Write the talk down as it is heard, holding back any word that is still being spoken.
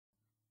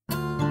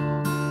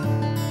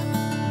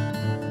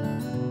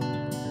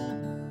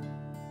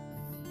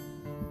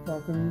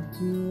welcome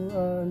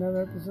to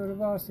another episode of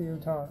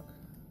Osteo Talk.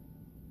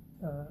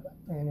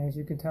 And as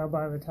you can tell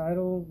by the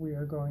title, we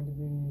are going to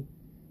be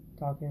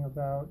talking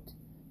about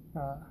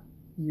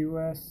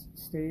U.S.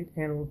 state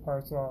animal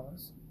parts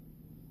laws.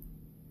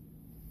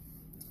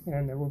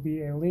 And there will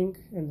be a link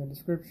in the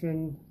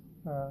description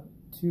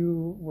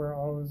to where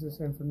all of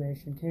this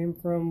information came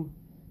from,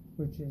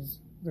 which is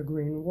the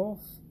Green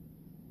Wolf.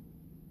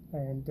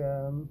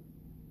 And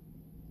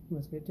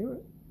let's get to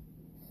it.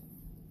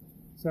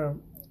 So,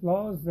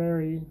 laws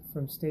vary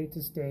from state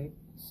to state,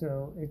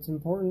 so it's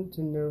important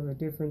to know the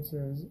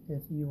differences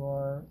if you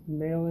are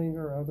mailing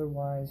or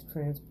otherwise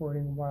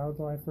transporting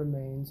wildlife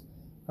remains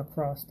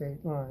across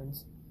state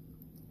lines.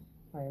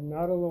 I am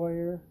not a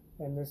lawyer,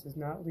 and this is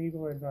not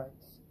legal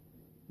advice.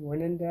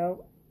 When in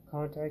doubt,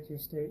 contact your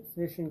state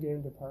Fish and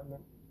Game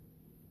Department.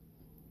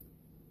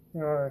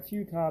 There are a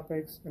few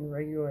topics and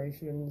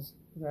regulations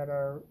that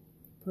are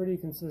pretty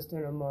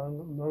consistent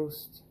among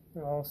most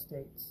or all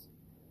states.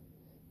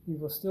 You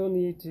will still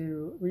need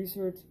to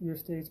research your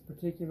state's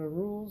particular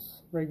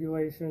rules,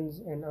 regulations,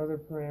 and other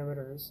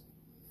parameters.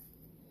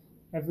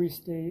 Every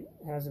state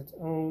has its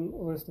own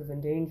list of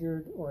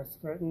endangered or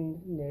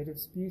threatened native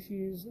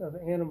species of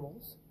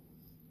animals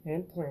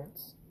and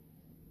plants.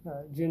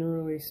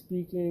 Generally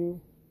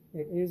speaking,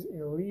 it is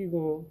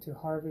illegal to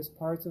harvest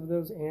parts of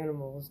those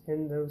animals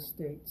in those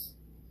states,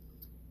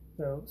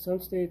 though some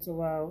states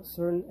allow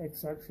certain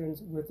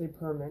exceptions with a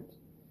permit,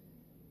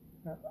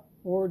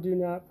 or do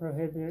not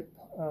prohibit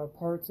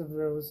parts of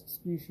those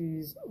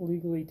species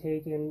legally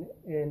taken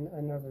in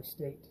another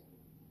state.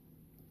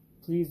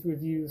 Please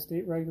review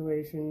state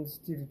regulations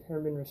to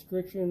determine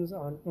restrictions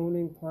on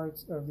owning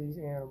parts of these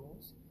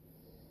animals,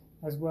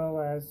 as well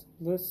as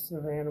lists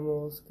of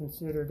animals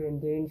considered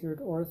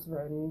endangered or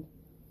threatened,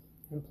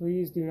 and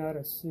please do not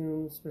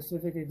assume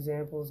specific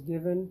examples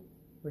given,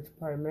 which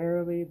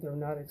primarily, though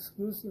not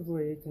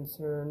exclusively,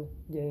 concern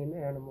game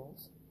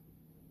animals,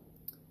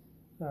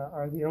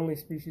 are the only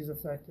species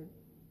affected.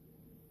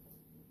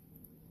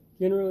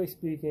 Generally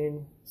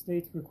speaking,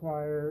 states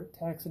require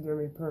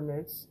taxidermy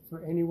permits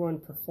for anyone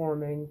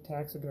performing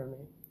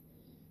taxidermy,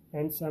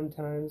 and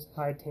sometimes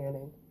hide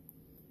tanning,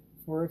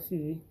 for a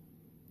fee.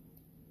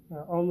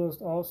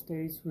 Almost all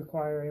states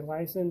require a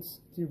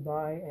license to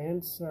buy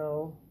and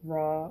sell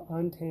raw,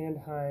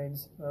 untanned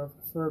hides of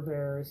fur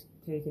bearers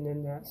taken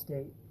in that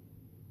state.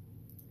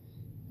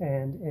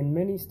 And in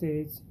many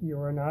states, you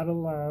are not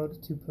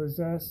allowed to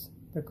possess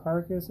the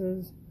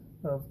carcasses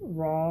of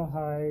raw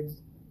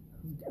hides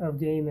of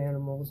game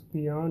animals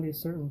beyond a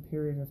certain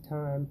period of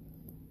time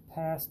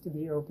past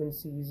the open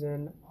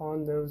season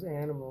on those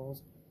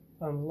animals,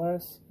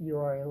 unless you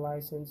are a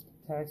licensed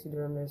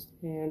taxidermist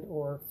and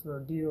or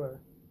fur dealer.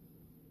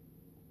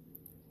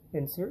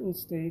 In certain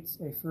states,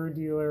 a fur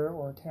dealer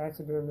or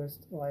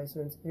taxidermist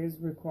license is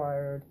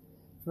required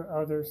for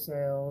other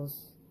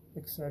sales,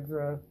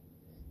 etc.,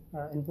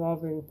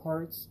 involving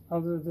parts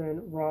other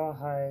than raw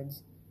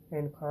hides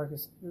and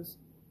carcasses.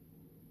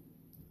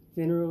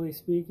 Generally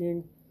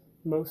speaking,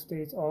 most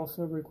states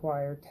also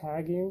require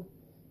tagging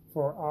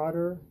for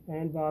otter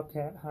and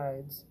bobcat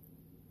hides,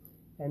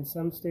 and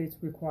some states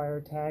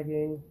require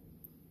tagging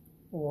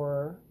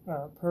or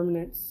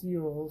permanent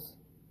seals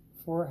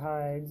for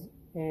hides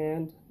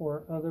and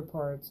or other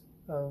parts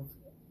of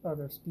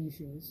other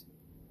species.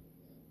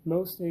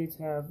 Most states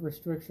have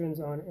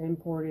restrictions on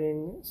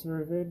importing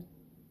cervid,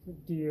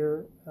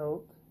 deer,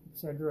 elk,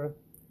 etc.,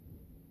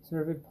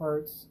 cervid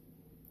parts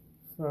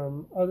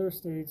from other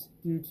states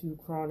due to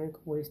chronic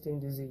wasting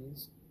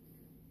disease.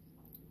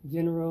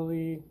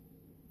 Generally,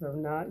 though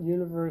not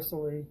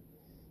universally,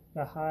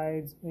 the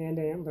hides and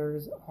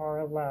antlers are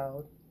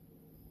allowed,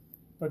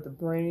 but the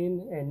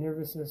brain and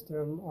nervous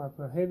system are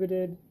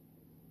prohibited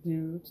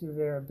due to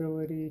their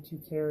ability to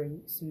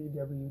carry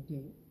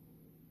CWD.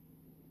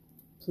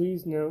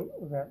 Please note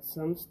that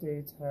some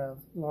states have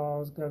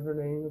laws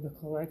governing the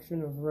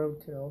collection of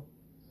roadkill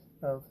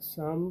of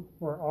some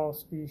or all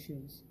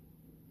species.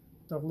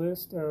 The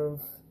list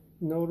of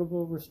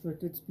notable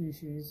restricted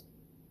species,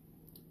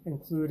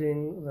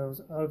 including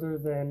those other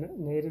than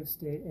native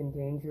state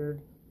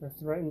endangered or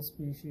threatened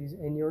species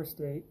in your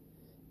state,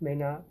 may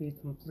not be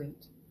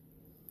complete.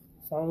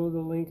 Follow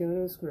the link in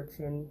the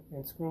description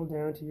and scroll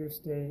down to your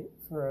state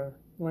for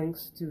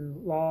links to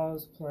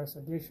laws plus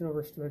additional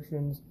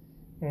restrictions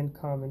and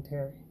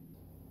commentary.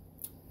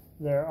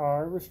 There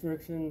are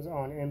restrictions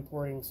on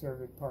importing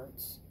cervid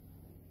parts.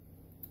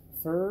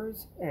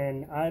 Furs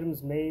and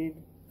items made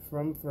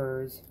from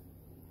furs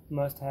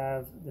must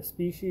have the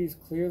species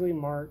clearly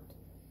marked,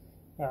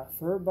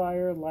 fur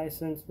buyer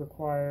license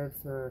required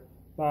for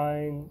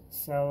buying,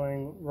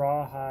 selling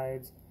raw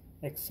hides,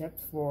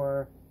 except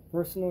for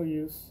personal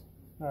use.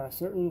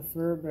 Certain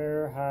fur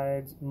bearer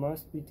hides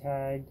must be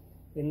tagged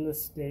in the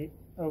state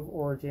of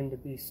origin to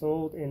be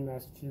sold in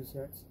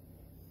Massachusetts.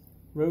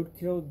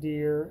 Roadkill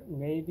deer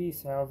may be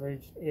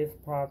salvaged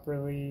if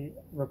properly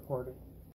reported.